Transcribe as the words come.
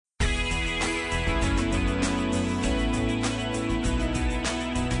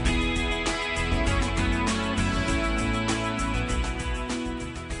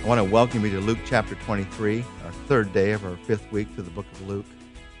want to welcome you to Luke chapter 23, our third day of our fifth week through the book of Luke.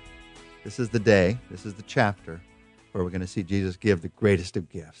 This is the day, this is the chapter where we're going to see Jesus give the greatest of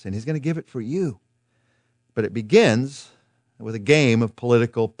gifts, and he's going to give it for you. But it begins with a game of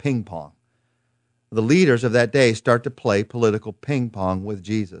political ping pong. The leaders of that day start to play political ping pong with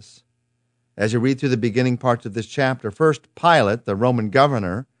Jesus. As you read through the beginning parts of this chapter, first Pilate, the Roman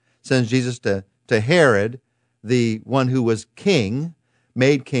governor, sends Jesus to Herod, the one who was king,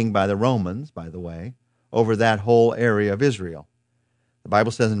 made king by the Romans, by the way, over that whole area of Israel. The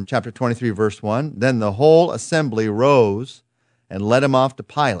Bible says in chapter 23, verse 1, "Then the whole assembly rose and led him off to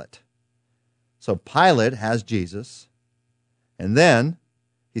Pilate." So Pilate has Jesus, and then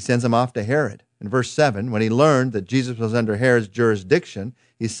he sends him off to Herod. In verse 7, when he learned that Jesus was under Herod's jurisdiction,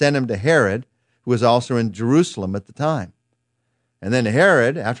 he sent him to Herod, who was also in Jerusalem at the time. And then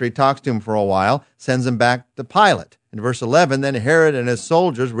Herod, after he talks to him for a while, sends him back to Pilate. In verse 11, then Herod and his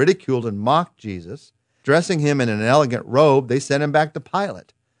soldiers ridiculed and mocked Jesus. Dressing him in an elegant robe, they sent him back to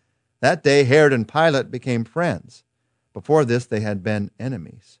Pilate. That day, Herod and Pilate became friends. Before this, they had been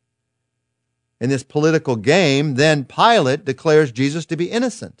enemies. In this political game, then Pilate declares Jesus to be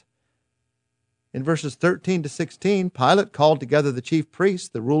innocent. In verses 13 to 16, Pilate called together the chief priests,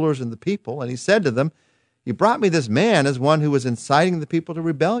 the rulers, and the people, and he said to them, "You brought me this man as one who was inciting the people to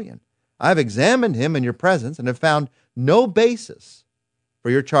rebellion. I have examined him in your presence and have found no basis for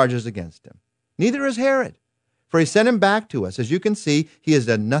your charges against him. Neither is Herod, for he sent him back to us. As you can see, he has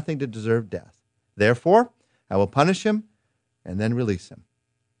done nothing to deserve death. Therefore, I will punish him and then release him."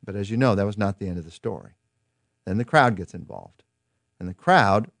 But as you know, that was not the end of the story. Then the crowd gets involved, and the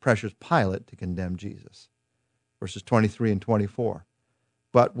crowd pressures Pilate to condemn Jesus. Verses 23 and 24.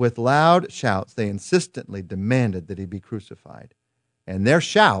 But with loud shouts, they insistently demanded that he be crucified, and their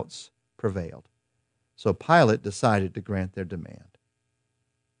shouts prevailed. So Pilate decided to grant their demand.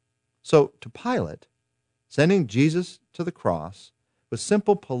 So to Pilate, sending Jesus to the cross was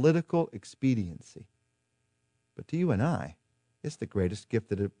simple political expediency. But to you and I, it's the greatest gift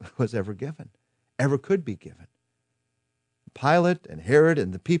that it was ever given, ever could be given. Pilate and Herod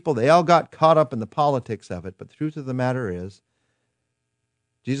and the people, they all got caught up in the politics of it, but the truth of the matter is,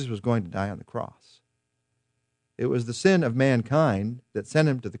 Jesus was going to die on the cross. It was the sin of mankind that sent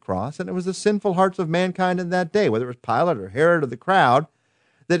him to the cross, and it was the sinful hearts of mankind in that day, whether it was Pilate or Herod or the crowd,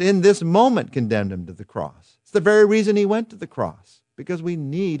 that in this moment condemned him to the cross. It's the very reason he went to the cross, because we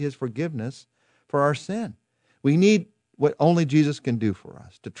need his forgiveness for our sin. We need what only Jesus can do for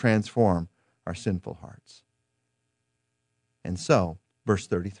us to transform our sinful hearts. And so, verse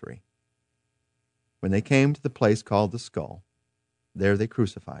 33, when they came to the place called the Skull, there they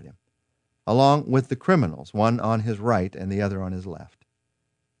crucified him, along with the criminals, one on his right and the other on his left.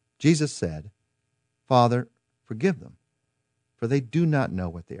 Jesus said, "Father, forgive them, for they do not know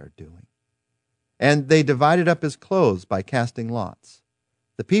what they are doing." And they divided up his clothes by casting lots.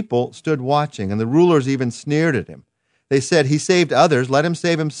 The people stood watching, and the rulers even sneered at him. They said, "He saved others, let him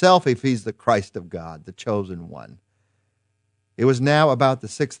save himself if he's the Christ of God, the chosen one." It was now about the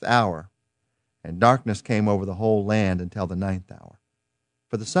 6th hour, and darkness came over the whole land until the 9th hour.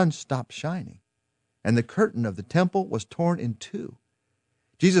 For the sun stopped shining, and the curtain of the temple was torn in two.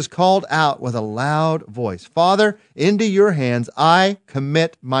 Jesus called out with a loud voice, "Father, into your hands I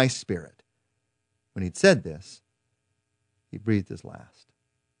commit my spirit." When he'd said this, he breathed his last.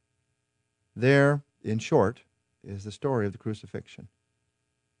 There, in short, is the story of the crucifixion.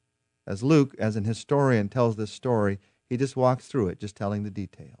 As Luke, as an historian, tells this story, he just walks through it, just telling the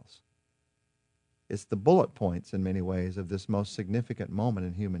details. It's the bullet points, in many ways, of this most significant moment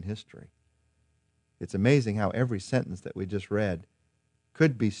in human history. It's amazing how every sentence that we just read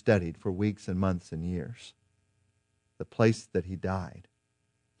could be studied for weeks and months and years. The place that he died,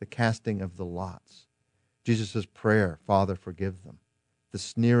 the casting of the lots, Jesus' prayer, "Father, forgive them," the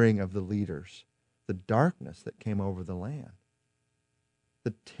sneering of the leaders, the darkness that came over the land,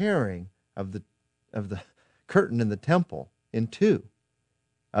 the tearing of the curtain in the temple in two.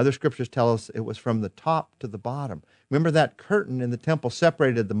 Other scriptures tell us it was from the top to the bottom. Remember, that curtain in the temple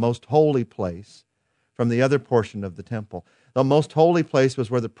separated the most holy place from the other portion of the temple. The most holy place was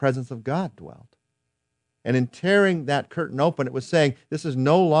where the presence of God dwelt. And in tearing that curtain open, it was saying, this is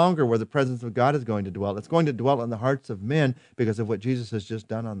no longer where the presence of God is going to dwell. It's going to dwell in the hearts of men because of what Jesus has just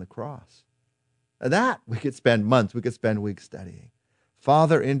done on the cross. That we could spend months, we could spend weeks studying.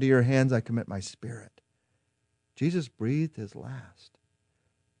 "Father, into your hands I commit my spirit." Jesus breathed his last.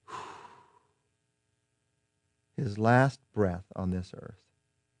 His last breath on this earth.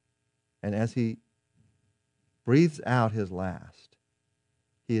 And as he breathes out his last,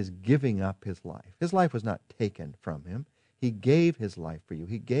 he is giving up his life. His life was not taken from him. He gave his life for you.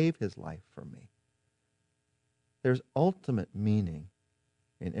 He gave his life for me. There's ultimate meaning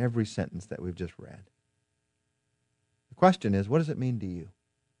in every sentence that we've just read. The question is, what does it mean to you?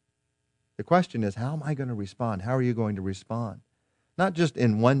 The question is, how am I going to respond? How are you going to respond? Not just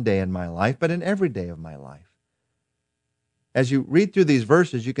in one day in my life, but in every day of my life. As you read through these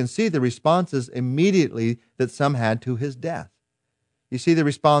verses, you can see the responses immediately that some had to his death. You see the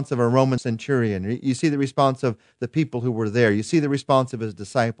response of a Roman centurion. You see the response of the people who were there. You see the response of his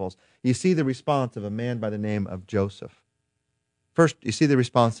disciples. You see the response of a man by the name of Joseph. First, you see the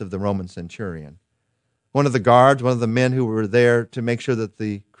response of the Roman centurion. One of the guards, one of the men who were there to make sure that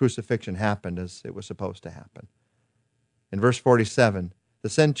the crucifixion happened as it was supposed to happen. In verse 47, the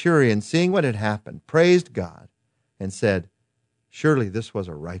centurion, seeing what had happened, praised God and said, "Surely this was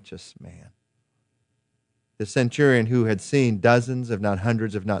a righteous man." The centurion who had seen dozens, if not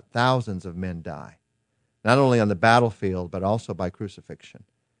hundreds, if not thousands of men die, not only on the battlefield, but also by crucifixion.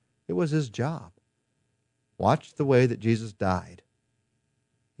 It was his job. Watch the way that Jesus died.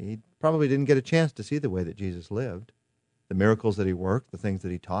 He probably didn't get a chance to see the way that Jesus lived, the miracles that he worked, the things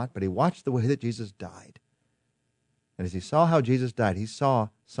that he taught, but he watched the way that Jesus died. And as he saw how Jesus died, he saw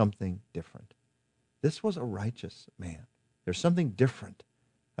something different. This was a righteous man. There's something different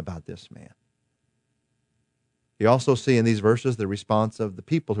about this man. You also see in these verses the response of the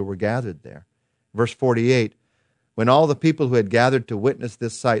people who were gathered there. Verse 48, when all the people who had gathered to witness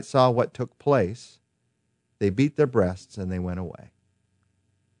this sight saw what took place, they beat their breasts and they went away.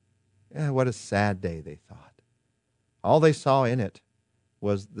 What a sad day, they thought. All they saw in it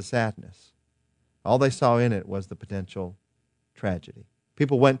was the sadness. All they saw in it was the potential tragedy.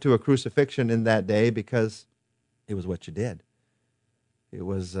 People went to a crucifixion in that day because it was what you did. It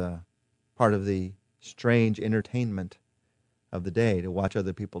was part of the strange entertainment of the day to watch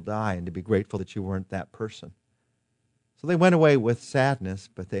other people die and to be grateful that you weren't that person. So they went away with sadness,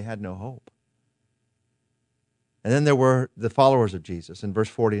 but they had no hope. And then there were the followers of Jesus in verse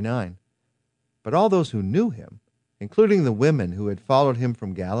 49. But all those who knew him, including the women who had followed him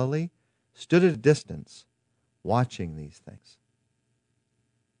from Galilee, stood at a distance watching these things.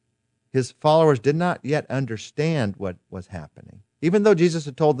 His followers did not yet understand what was happening, even though Jesus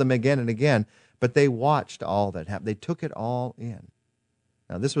had told them again and again, but they watched all that happened. They took it all in.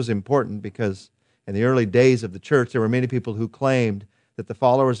 Now, this was important because in the early days of the church, there were many people who claimed that the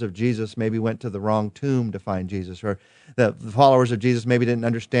followers of Jesus maybe went to the wrong tomb to find Jesus, or that the followers of Jesus maybe didn't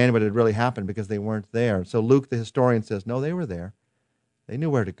understand what had really happened because they weren't there. So Luke, the historian, says, no, they were there. They knew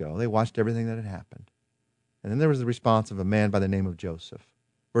where to go. They watched everything that had happened. And then there was the response of a man by the name of Joseph.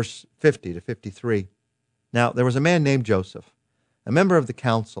 Verse 50 to 53. Now, there was a man named Joseph, a member of the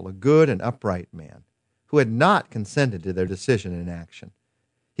council, a good and upright man, who had not consented to their decision and action.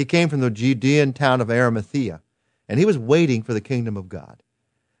 He came from the Judean town of Arimathea, and he was waiting for the kingdom of God.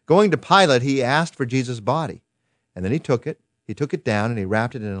 Going to Pilate, he asked for Jesus' body, and then he took it down, and he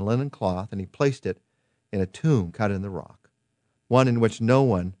wrapped it in a linen cloth, and he placed it in a tomb cut in the rock, one in which no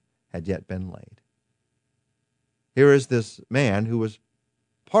one had yet been laid. Here is this man who was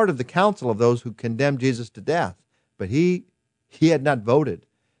part of the council of those who condemned Jesus to death, but he had not voted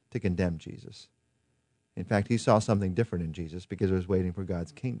to condemn Jesus. In fact, he saw something different in Jesus because he was waiting for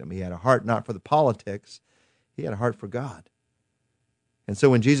God's kingdom. He had a heart not for the politics, he had a heart for God. And so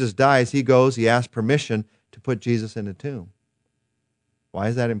when Jesus dies, he asks permission to put Jesus in a tomb. Why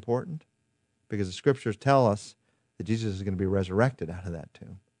is that important? Because the scriptures tell us that Jesus is going to be resurrected out of that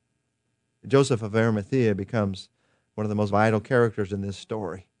tomb. Joseph of Arimathea becomes one of the most vital characters in this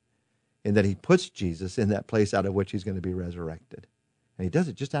story, in that he puts Jesus in that place out of which he's going to be resurrected. And he does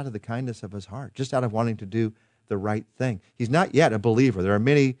it just out of the kindness of his heart, just out of wanting to do the right thing. He's not yet a believer. There are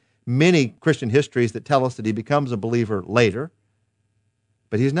many Christian histories that tell us that he becomes a believer later,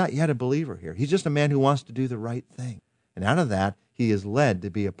 but he's not yet a believer here. He's just a man who wants to do the right thing. And out of that, he is led to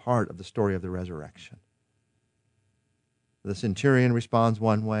be a part of the story of the resurrection. The centurion responds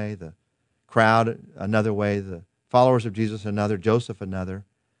one way, the crowd another way, the followers of Jesus another, Joseph another.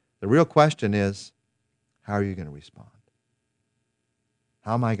 The real question is, how are you going to respond?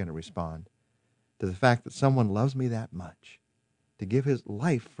 How am I going to respond to the fact that someone loves me that much, to give his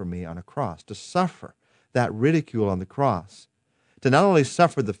life for me on a cross, to suffer that ridicule on the cross, to not only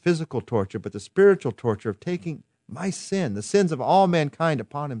suffer the physical torture, but the spiritual torture of taking my sin, the sins of all mankind,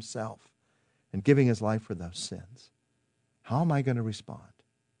 upon himself and giving his life for those sins? How am I going to respond?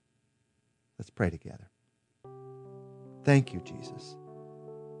 Let's pray together. Thank you, Jesus.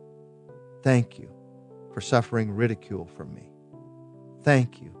 Thank you for suffering ridicule from me.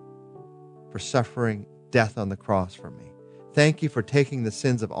 Thank you for suffering death on the cross for me. Thank you for taking the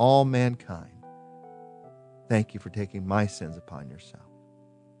sins of all mankind. Thank you for taking my sins upon yourself.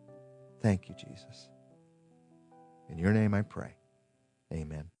 Thank you, Jesus. In your name I pray.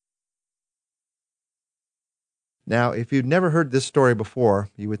 Amen. Now, if you'd never heard this story before,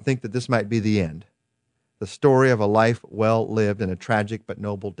 you would think that this might be the end. The story of a life well lived and a tragic but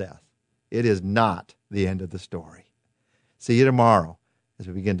noble death. It is not the end of the story. See you tomorrow as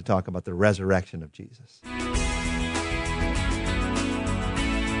we begin to talk about the resurrection of Jesus.